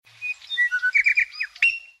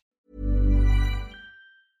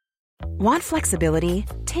Want flexibility?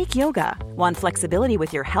 Take yoga. Want flexibility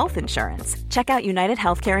with your health insurance? Check out United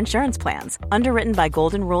Healthcare Insurance Plans. Underwritten by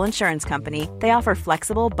Golden Rule Insurance Company, they offer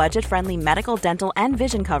flexible, budget-friendly medical, dental, and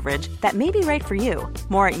vision coverage that may be right for you.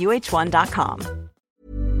 More at uh1.com.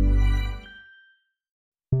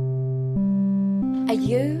 Are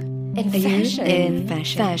you in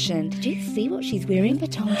fashion? Did you see what she's wearing?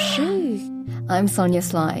 Baton shoes. I'm Sonia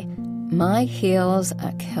Sly. My heels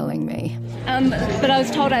are killing me. But I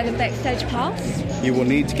was told I have a backstage pass. You will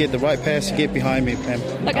need to get the right pass to get behind me, Pam.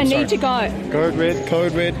 Look, I need to go. Code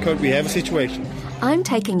red. We have a situation. I'm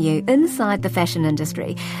taking you inside the fashion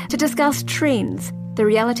industry to discuss trends, the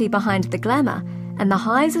reality behind the glamour, and the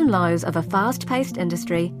highs and lows of a fast-paced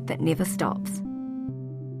industry that never stops.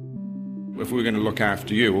 If we're going to look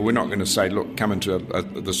after you, well, we're not going to say, look, come into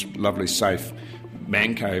this lovely, safe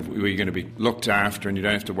man cave where you're going to be looked after and you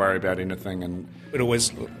don't have to worry about anything. And we'd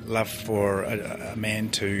always love for a man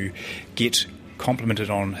to get complimented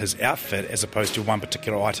on his outfit as opposed to one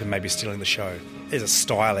particular item maybe stealing the show. There's a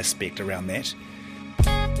style aspect around that.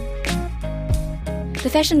 The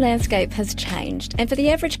fashion landscape has changed, and for the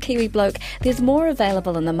average Kiwi bloke, there's more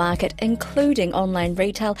available in the market, including online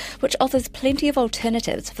retail, which offers plenty of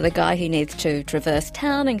alternatives for the guy who needs to traverse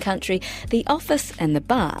town and country, the office and the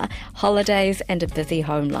bar, holidays and a busy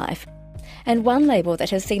home life. And one label that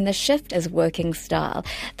has seen the shift is Working Style.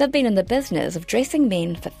 They've been in the business of dressing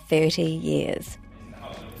men for 30 years.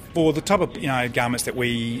 For the type of garments that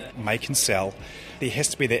we make and sell, there has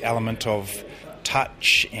to be that element of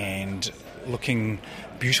touch and looking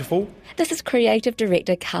beautiful. This is creative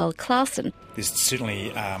director Carl Clausen. There's certainly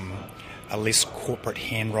a less corporate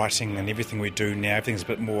handwriting in everything we do now. Everything's a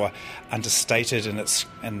bit more understated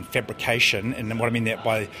in fabrication, and what I mean that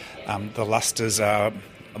by the lustres are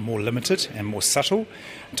more limited and more subtle.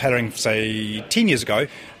 Tailoring, say, 10 years ago,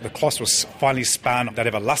 the cloth was finely spun. They'd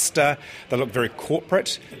have a lustre. They look very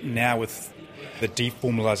corporate. Now with the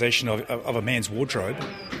deformalisation of a man's wardrobe,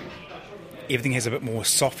 everything has a bit more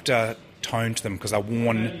softer tone to them because they're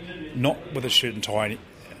worn not with a shirt and tie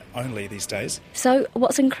only these days. So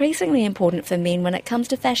what's increasingly important for men when it comes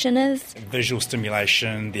to fashion is? Visual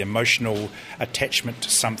stimulation, the emotional attachment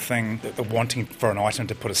to something, the wanting for an item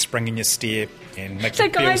to put a spring in your step and make so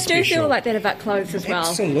you feel guys special. do feel like that about clothes as well.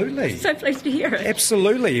 Absolutely. So pleased to hear it.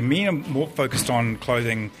 Absolutely. Men are more focused on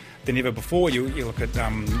clothing than ever before. You look at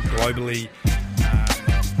globally.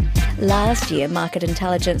 Last year, market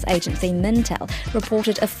intelligence agency Mintel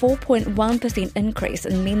reported a 4.1% increase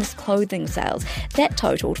in men's clothing sales. That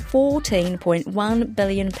totalled £14.1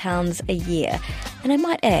 billion a year. And I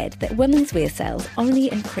might add that women's wear sales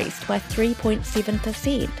only increased by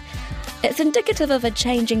 3.7%. It's indicative of a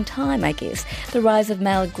changing time, I guess. The rise of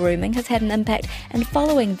male grooming has had an impact, and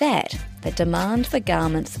following that, the demand for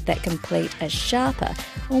garments that complete a sharper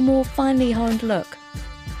or more finely honed look.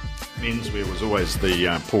 menswear was always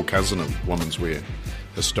the poor cousin of women's wear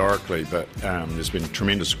historically, but there's been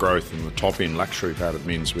tremendous growth in the top-end luxury part of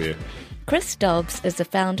menswear. Chris Dobbs is the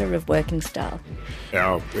founder of Working Style.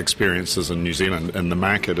 Our experiences in New Zealand, in the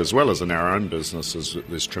market as well as in our own business, is that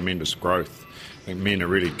there's tremendous growth. I think men are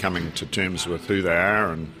really coming to terms with who they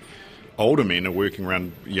are, and older men are working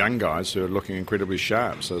around young guys who are looking incredibly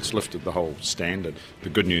sharp, so it's lifted the whole standard. The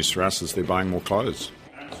good news for us is they're buying more clothes.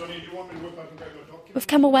 We've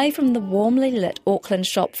come away from the warmly lit Auckland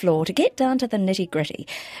shop floor to get down to the nitty-gritty.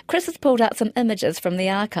 Chris has pulled out some images from the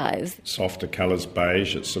archives. Softer colours,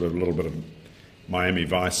 beige, it's sort of a little bit of Miami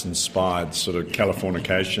Vice inspired sort of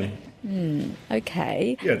Californication.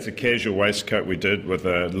 Okay. Yeah, it's a casual waistcoat we did with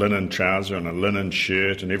a linen trouser and a linen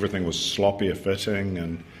shirt, and everything was sloppier fitting.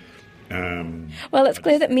 And well, it's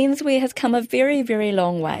clear that menswear has come a very, very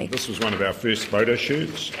long way. This was one of our first photo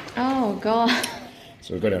shoots. Oh, God.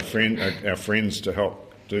 So we've got our friends to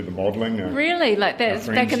help do the modelling. Really? Like that's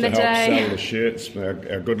back in the day? Our friends to help sell the shirts,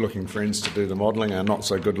 our good-looking friends to do the modelling, our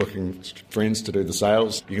not-so-good-looking friends to do the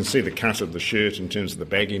sales. You can see the cut of the shirt in terms of the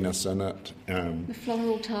bagginess in it. The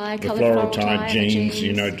floral tie, the coloured floral tie jeans. jeans,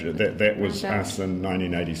 you know, that was us in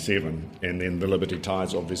 1987. And then the Liberty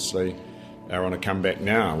ties, obviously, are on a comeback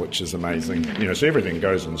now, which is amazing. You know, so everything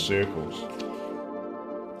goes in circles.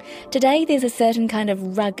 Today there's a certain kind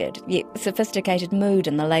of rugged yet sophisticated mood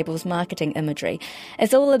in the label's marketing imagery.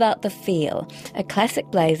 It's all about the feel. A classic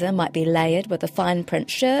blazer might be layered with a fine print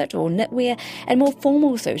shirt or knitwear, and more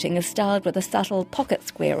formal suiting is styled with a subtle pocket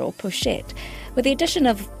square or pochette, with the addition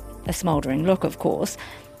of a smouldering look, of course.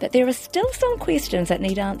 But there are still some questions that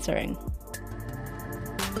need answering.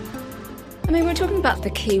 I mean, we were talking about the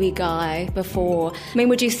Kiwi guy before. I mean,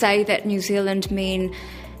 would you say that New Zealand men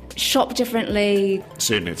shop differently?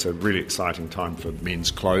 Certainly, it's a really exciting time for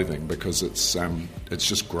men's clothing because it's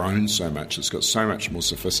just grown so much. It's got so much more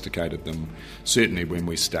sophisticated than certainly when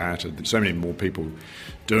we started. So many more people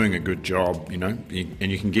doing a good job, and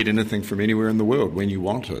you can get anything from anywhere in the world when you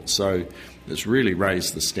want it. So it's really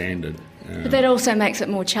raised the standard. But that also makes it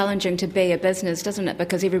more challenging to be a business, doesn't it?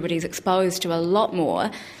 Because everybody's exposed to a lot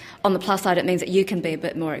more. On the plus side, it means that you can be a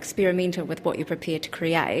bit more experimental with what you're prepared to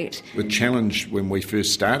create. The challenge when we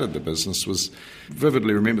first started the business was,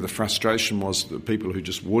 vividly remember the frustration was the people who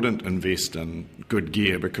just wouldn't invest in good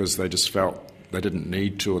gear because they just felt they didn't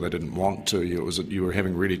need to or they didn't want to. You were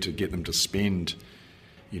having really to get them to spend.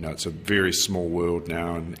 It's a very small world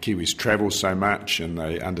now, and Kiwis travel so much and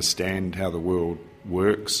they understand how the world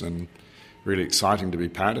works, and really exciting to be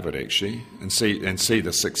part of it actually, and see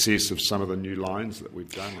the success of some of the new lines that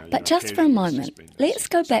we've done. But just for a moment, let's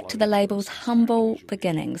go back to the label's humble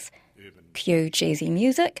beginnings. Cue cheesy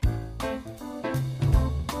music.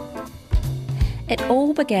 It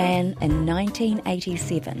all began in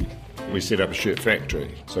 1987. We set up a shirt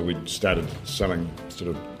factory, so we started selling sort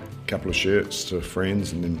of a couple of shirts to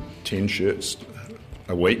friends and then 10 shirts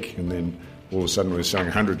a week, and then all of a sudden we were selling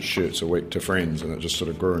 100 shirts a week to friends, and it just sort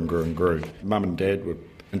of grew and grew and grew. Mum and Dad were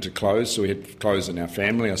into clothes, so we had clothes in our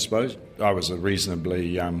family, I suppose. I was a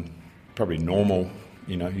reasonably, probably normal,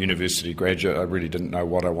 university graduate. I really didn't know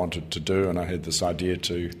what I wanted to do, and I had this idea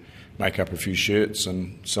to make up a few shirts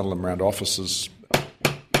and sell them around offices.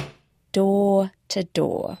 Door to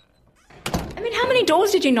door. How many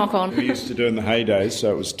doors did you knock on? We used to do in the heydays,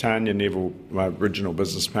 so it was Tanya Neville, my original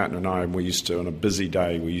business partner, and I, and we used to, on a busy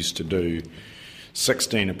day, we used to do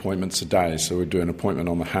 16 appointments a day. So we'd do an appointment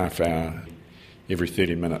on the half hour. Every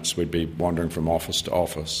 30 minutes we'd be wandering from office to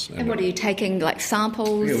office. And what are you taking, like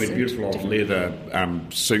samples? Yeah, we had beautiful old leather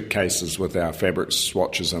suitcases with our fabric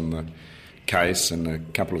swatches in the case and a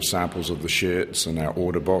couple of samples of the shirts and our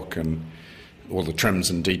order book and all the trims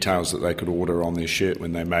and details that they could order on their shirt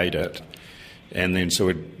when they made it. And then so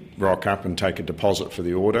we'd rock up and take a deposit for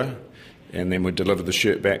the order, and then we'd deliver the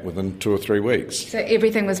shirt back within 2 or 3 weeks. So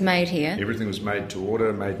everything was made here? Everything was made to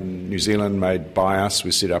order, made in New Zealand, made by us.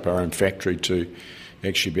 We set up our own factory to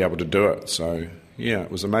actually be able to do it. So, yeah, it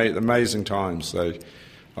was amazing times. So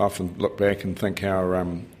I often look back and think how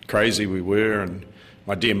crazy we were, and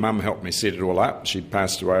my dear mum helped me set it all up. She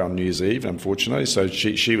passed away on New Year's Eve, unfortunately, so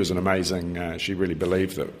she was an amazing... she really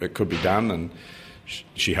believed that it could be done, and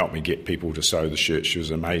she helped me get people to sew the shirts. She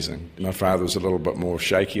was amazing. My father was a little bit more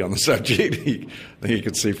shaky on the subject. He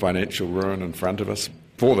could see financial ruin in front of us.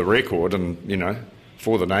 For the record, and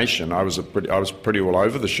for the nation, I was pretty all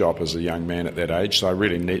over the shop as a young man at that age. So I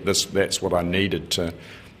really need this. That's what I needed to,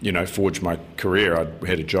 forge my career. I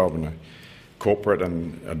had a job in a corporate,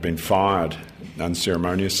 and I'd been fired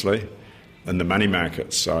unceremoniously in the money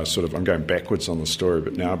markets. So I'm going backwards on the story,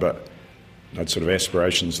 but I'd sort of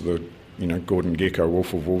aspirations of the Gordon Gekko,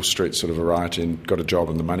 Wolf of Wall Street sort of variety, and got a job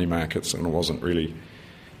in the money markets, and it wasn't really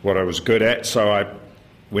what I was good at. So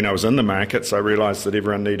when I was in the markets, I realised that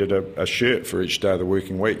everyone needed a shirt for each day of the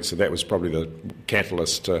working week. So that was probably the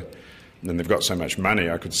catalyst to, and they've got so much money,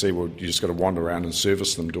 I could see, well, you just got to wander around and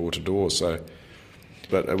service them door to door.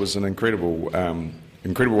 But it was an incredible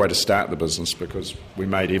way to start the business because we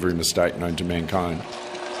made every mistake known to mankind.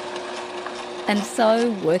 And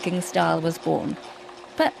so Working Style was born.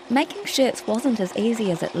 But making shirts wasn't as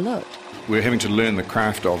easy as it looked. We're having to learn the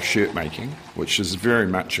craft of shirt making, which is very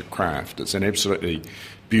much a craft. It's an absolutely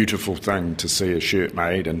beautiful thing to see a shirt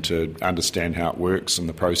made and to understand how it works and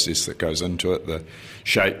the process that goes into it, the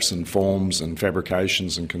shapes and forms and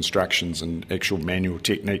fabrications and constructions and actual manual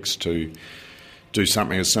techniques to do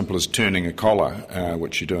something as simple as turning a collar,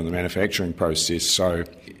 which you do in the manufacturing process. So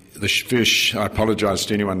I apologise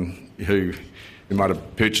to anyone who might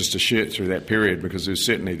have purchased a shirt through that period, because there was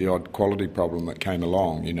certainly the odd quality problem that came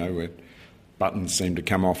along, where buttons seemed to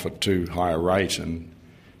come off at too high a rate, and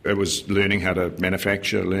it was learning how to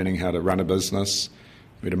manufacture, learning how to run a business.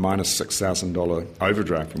 We had a minus $6,000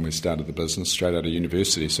 overdraft when we started the business straight out of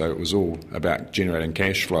university, so it was all about generating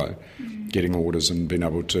cash flow, getting orders and being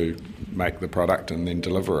able to make the product and then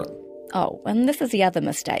deliver it. Oh, and this is the other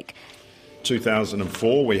mistake.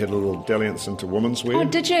 2004, we had a little dalliance into women's wear. Oh,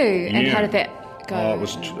 did you? Yeah. And how did that go? Oh,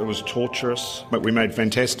 it was torturous. But we made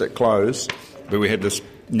fantastic clothes, but we had this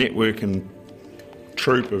network and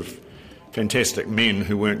troupe of fantastic men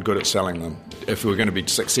who weren't good at selling them. If we were going to be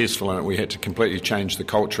successful in it, we had to completely change the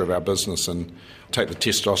culture of our business and take the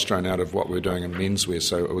testosterone out of what we were doing in menswear.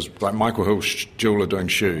 So it was like Michael Hill jeweller doing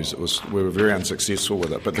shoes. We were very unsuccessful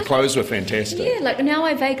with it, but the clothes were fantastic. Yeah, like now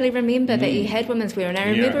I vaguely remember that you had women's wear, and I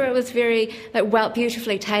remember it was very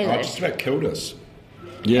beautifully tailored. Oh, just about killed us.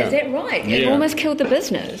 Yeah. Is that right? It almost killed the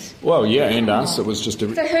business. Well, yeah, and us. It was just So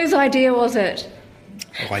whose idea was it?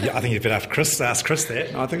 Oh, I think you'd better ask Chris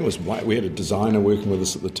that. I think it was, we had a designer working with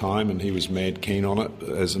us at the time, and he was mad keen on it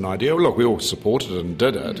as an idea. Look, we all supported it and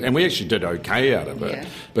did it, and we actually did okay out of it. Yeah.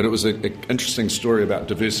 But it was an interesting story about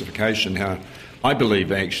diversification, how I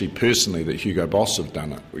believe actually personally that Hugo Boss have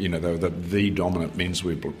done it. You know, they were the dominant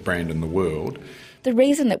menswear brand in the world. The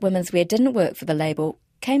reason that women's wear didn't work for the label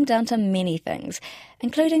came down to many things,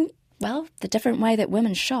 including, well, the different way that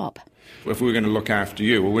women shop. If we're going to look after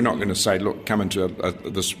you, well, we're not going to say, look, come into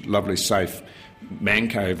this lovely, safe man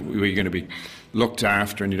cave where you're going to be looked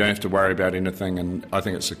after and you don't have to worry about anything, and I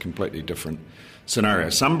think it's a completely different scenario.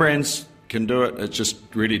 Some brands can do it. It just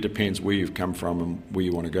really depends where you've come from and where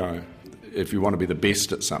you want to go. If you want to be the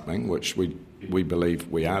best at something, which we believe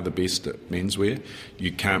we are the best at menswear,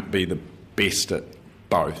 you can't be the best at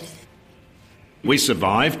both. We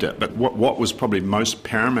survived it, but what was probably most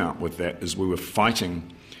paramount with that is we were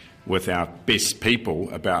fighting with our best people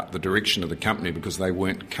about the direction of the company because they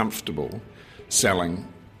weren't comfortable selling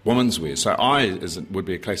women's wear. So would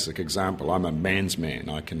be a classic example. I'm a man's man.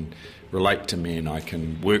 I can relate to men. I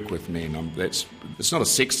can work with men. It's not a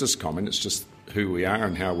sexist comment. It's just who we are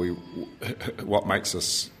and what makes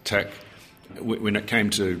us tick. When it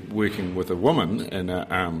came to working with a woman in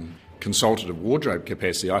a consultative wardrobe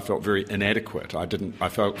capacity, I felt very inadequate. I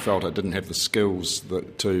felt I didn't have the skills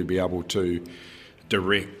to be able to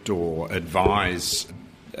direct or advise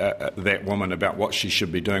that woman about what she should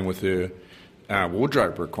be doing with her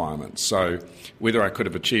wardrobe requirements. So whether I could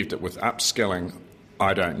have achieved it with upskilling,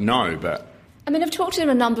 I don't know. But I mean, I've talked to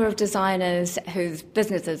a number of designers whose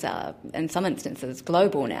businesses are, in some instances,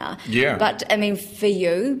 global now. Yeah. But, I mean, for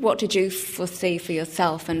you, what did you foresee for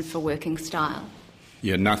yourself and for Working Style?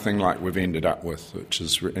 Yeah, nothing like we've ended up with, which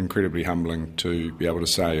is incredibly humbling to be able to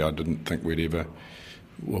say. I didn't think we'd ever,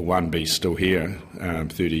 well, one, be still here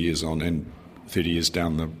 30 years on and 30 years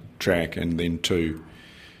down the track, and then two,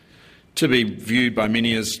 to be viewed by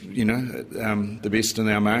many as, the best in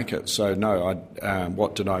our market. So no,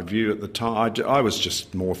 what did I view at the time? I was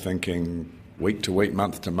just more thinking week to week,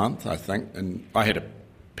 month to month, I think, and I had a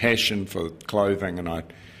passion for clothing, and I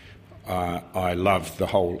love the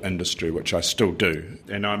whole industry, which I still do.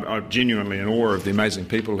 And I'm genuinely in awe of the amazing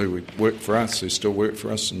people who work for us, who still work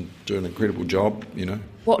for us and do an incredible job,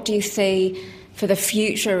 What do you see for the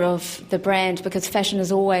future of the brand? Because fashion is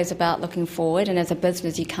always about looking forward, and as a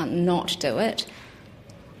business you can't not do it.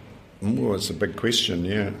 Well, it's a big question,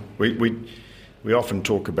 yeah. We often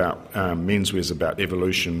talk about menswear is about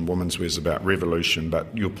evolution, women's wear is about revolution, but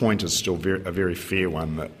your point is still a very fair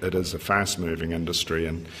one, that it is a fast-moving industry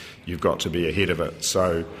and you've got to be ahead of it.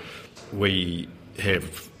 So we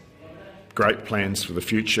have great plans for the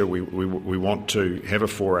future. We want to have a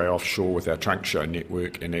foray offshore with our trunk show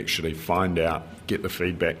network and actually find out, get the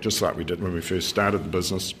feedback, just like we did when we first started the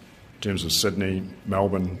business, in terms of Sydney,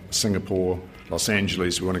 Melbourne, Singapore, Los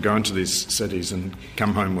Angeles. We want to go into these cities and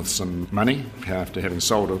come home with some money after having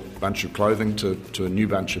sold a bunch of clothing to a new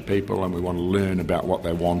bunch of people, and we want to learn about what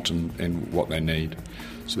they want and what they need.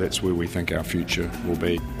 So that's where we think our future will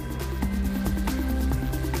be.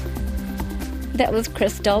 That was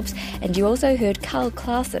Chris Dobbs, and you also heard Carl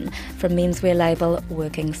Claassen from menswear label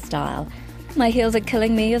Working Style. My Heels Are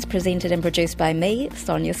Killing Me is presented and produced by me,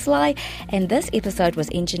 Sonia Sly, and this episode was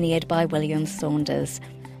engineered by William Saunders.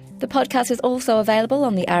 The podcast is also available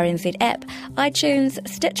on the RNZ app, iTunes,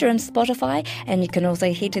 Stitcher and Spotify, and you can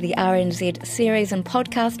also head to the RNZ series and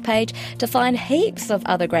podcast page to find heaps of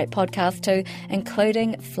other great podcasts too,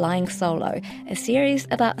 including Flying Solo, a series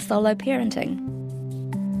about solo parenting.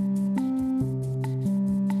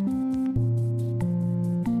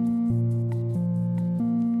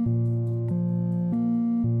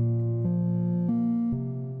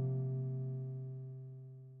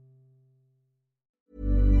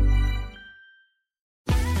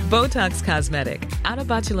 Botox Cosmetic, out of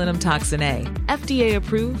botulinum toxin A, FDA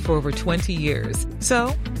approved for over 20 years.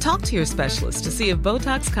 So, talk to your specialist to see if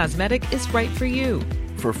Botox Cosmetic is right for you.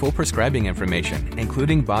 For full prescribing information,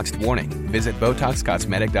 including boxed warning, visit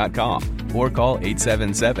BotoxCosmetic.com or call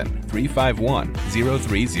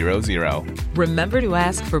 877-351-0300. Remember to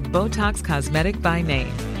ask for Botox Cosmetic by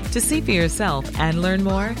name. To see for yourself and learn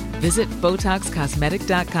more, visit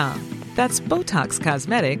BotoxCosmetic.com. That's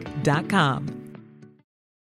BotoxCosmetic.com.